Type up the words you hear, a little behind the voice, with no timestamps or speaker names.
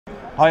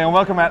Hi and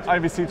welcome at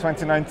IBC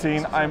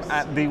 2019. I'm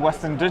at the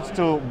Western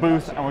Digital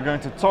booth and we're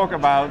going to talk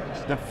about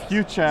the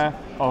future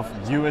of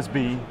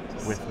USB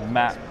with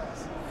Matt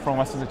from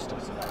Western Digital.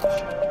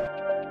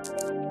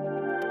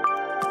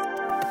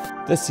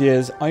 This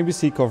year's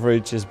IBC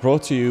coverage is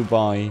brought to you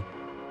by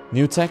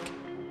NewTek,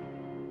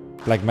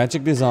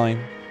 Blackmagic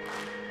Design,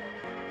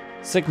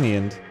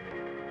 Signiant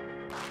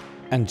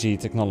and G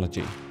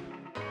Technology.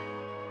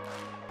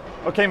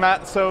 Okay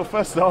Matt, so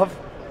first off,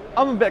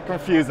 I'm a bit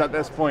confused at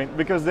this point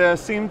because there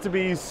seem to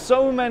be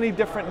so many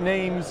different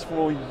names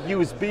for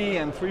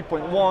USB and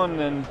 3.1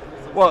 and,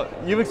 well,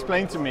 you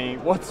explained to me,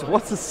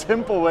 what's a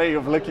simple way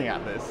of looking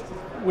at this?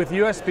 With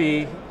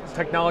USB,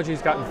 technology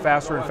has gotten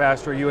faster and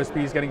faster.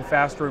 USB is getting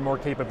faster and more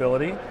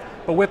capability.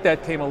 But with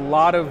that came a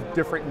lot of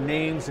different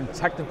names and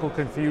technical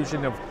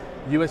confusion of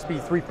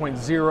USB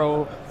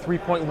 3.0,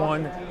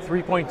 3.1,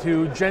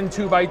 3.2, Gen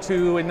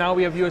 2x2, and now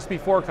we have USB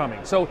 4 coming.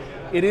 So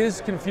it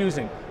is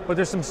confusing. But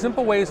there's some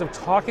simple ways of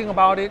talking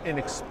about it and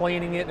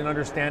explaining it and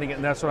understanding it,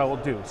 and that's what I will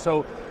do.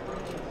 So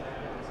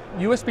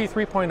USB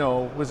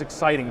 3.0 was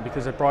exciting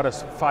because it brought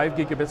us 5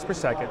 gigabits per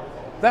second.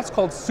 That's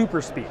called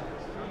super speed.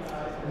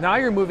 Now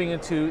you're moving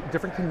into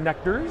different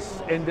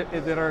connectors and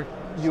that are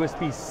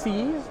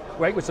USB-C,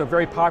 right, which is a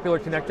very popular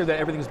connector that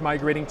everything's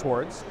migrating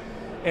towards.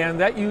 And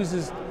that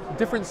uses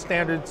different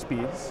standard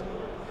speeds.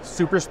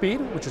 Super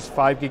speed, which is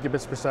 5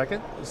 gigabits per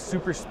second,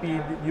 super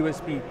speed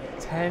USB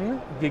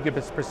 10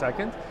 gigabits per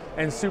second,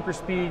 and super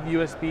speed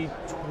USB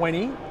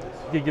 20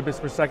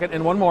 gigabits per second,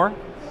 and one more,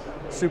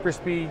 super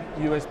speed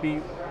USB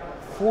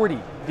 40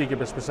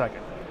 gigabits per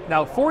second.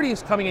 Now 40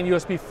 is coming in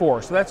USB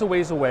 4, so that's a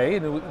ways away,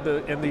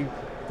 and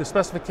the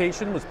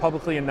specification was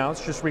publicly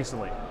announced just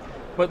recently.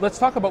 But let's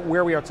talk about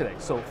where we are today.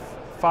 So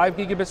 5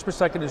 gigabits per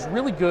second is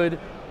really good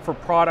for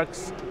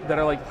products that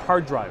are like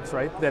hard drives,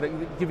 right? That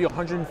give you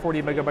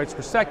 140 megabytes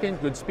per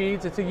second, good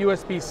speeds. It's a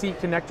USB-C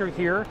connector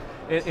here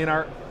in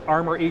our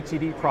Armor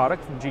ATD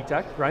product from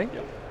G-Tech, right?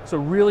 Yep. So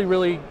really,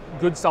 really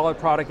good solid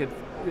product.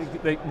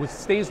 It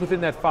stays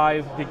within that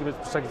 5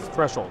 gigabits per second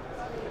threshold.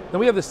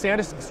 Then we have the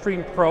SanDisk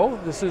Extreme Pro.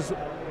 This is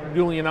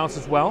newly announced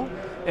as well.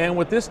 And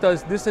what this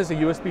does, this is a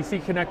USB-C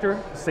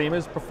connector, same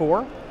as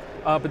before,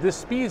 but this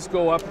speeds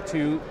go up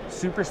to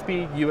super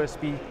speed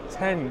USB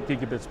 10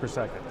 gigabits per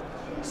second.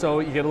 So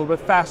you get a little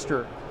bit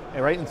faster,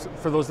 right? And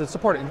for those that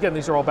support it. And again,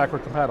 these are all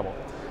backward compatible.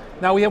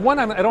 Now we have one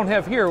I don't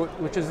have here,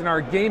 which is in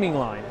our gaming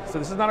line. So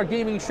this is not our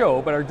gaming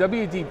show, but our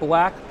WD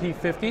Black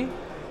P50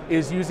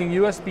 is using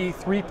USB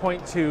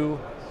 3.2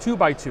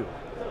 2x2.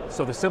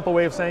 So the simple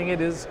way of saying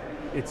it is,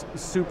 it's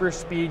super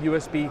speed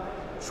USB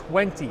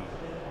 20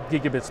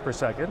 gigabits per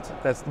second.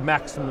 That's the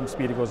maximum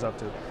speed it goes up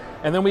to.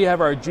 And then we have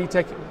our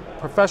G-Tech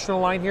Professional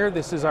line here.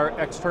 This is our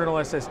external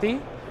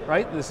SSD,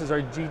 right? This is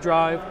our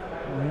G-Drive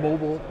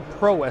Mobile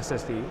Pro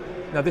SSD.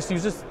 Now this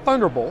uses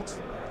Thunderbolt,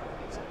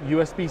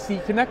 USB-C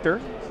connector,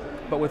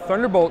 but with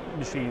Thunderbolt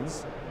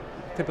machines,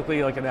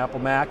 typically like an Apple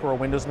Mac or a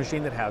Windows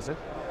machine that has it,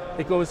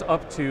 it goes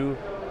up to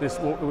this,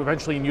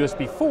 eventually in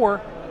USB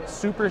 4,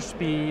 super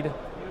speed,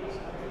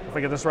 if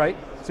I get this right,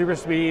 super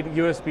speed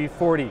USB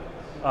 40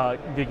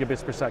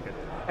 gigabits per second.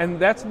 And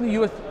that's in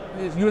the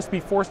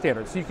USB 4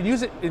 standard. So you can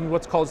use it in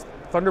what's called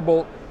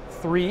Thunderbolt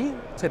 3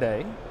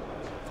 today,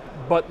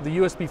 but the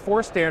USB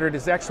 4 standard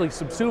is actually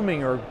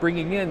subsuming or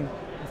bringing in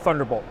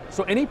Thunderbolt.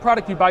 So any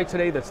product you buy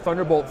today that's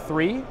Thunderbolt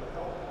 3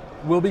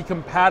 will be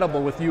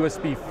compatible with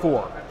USB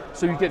 4.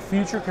 So you get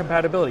future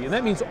compatibility. And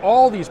that means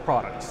all these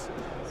products,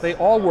 they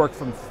all work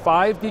from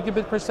 5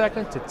 gigabit per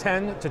second to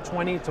 10 to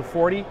 20 to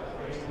 40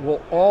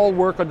 will all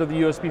work under the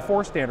USB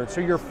 4 standard.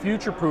 So you're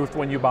future-proofed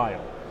when you buy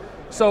them.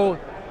 So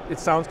it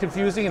sounds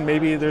confusing and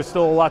maybe there's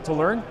still a lot to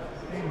learn,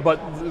 but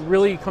it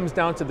really comes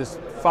down to this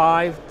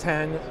 5,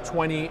 10,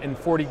 20, and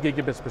 40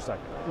 gigabits per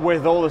second.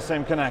 With all the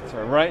same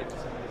connector, right?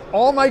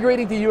 All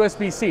migrating to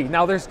USB-C.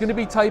 Now there's going to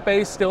be Type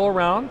A still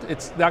around.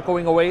 It's not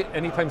going away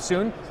anytime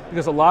soon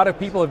because a lot of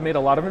people have made a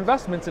lot of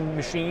investments in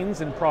machines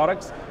and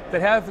products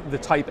that have the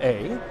Type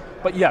A.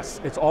 But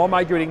yes, it's all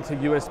migrating to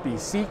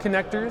USB-C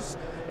connectors,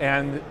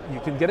 and you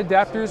can get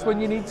adapters when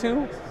you need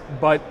to,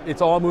 but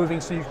it's all moving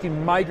so you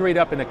can migrate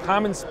up in a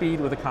common speed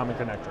with a common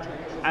connector.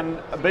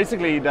 And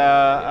basically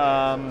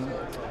the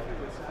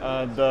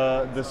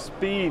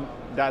speed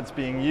that's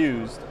being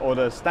used or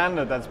the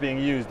standard that's being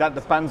used, that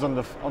depends on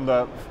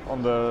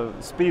the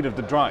speed of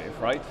the drive,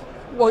 right?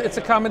 Well, it's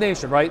a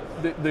combination, right?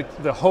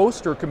 The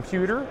host or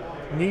computer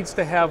needs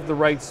to have the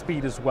right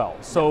speed as well.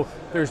 So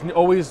there's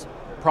always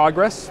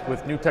progress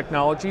with new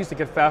technologies to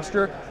get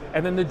faster,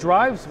 and then the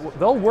drives,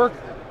 they'll work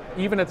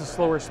even at the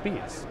slower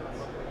speeds,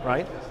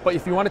 right? But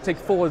if you want to take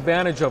full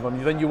advantage of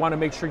them, then you want to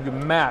make sure you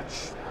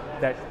match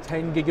that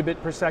 10 gigabit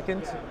per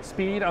second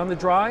speed on the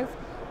drive.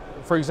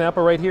 For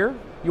example, right here,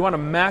 you want to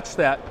match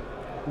that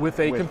with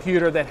a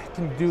computer that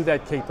can do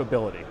that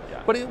capability.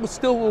 Yeah. But it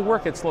still will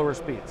work at slower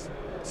speeds.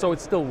 So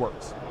it still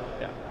works.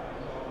 Yeah.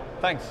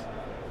 Thanks.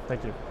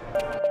 Thank you.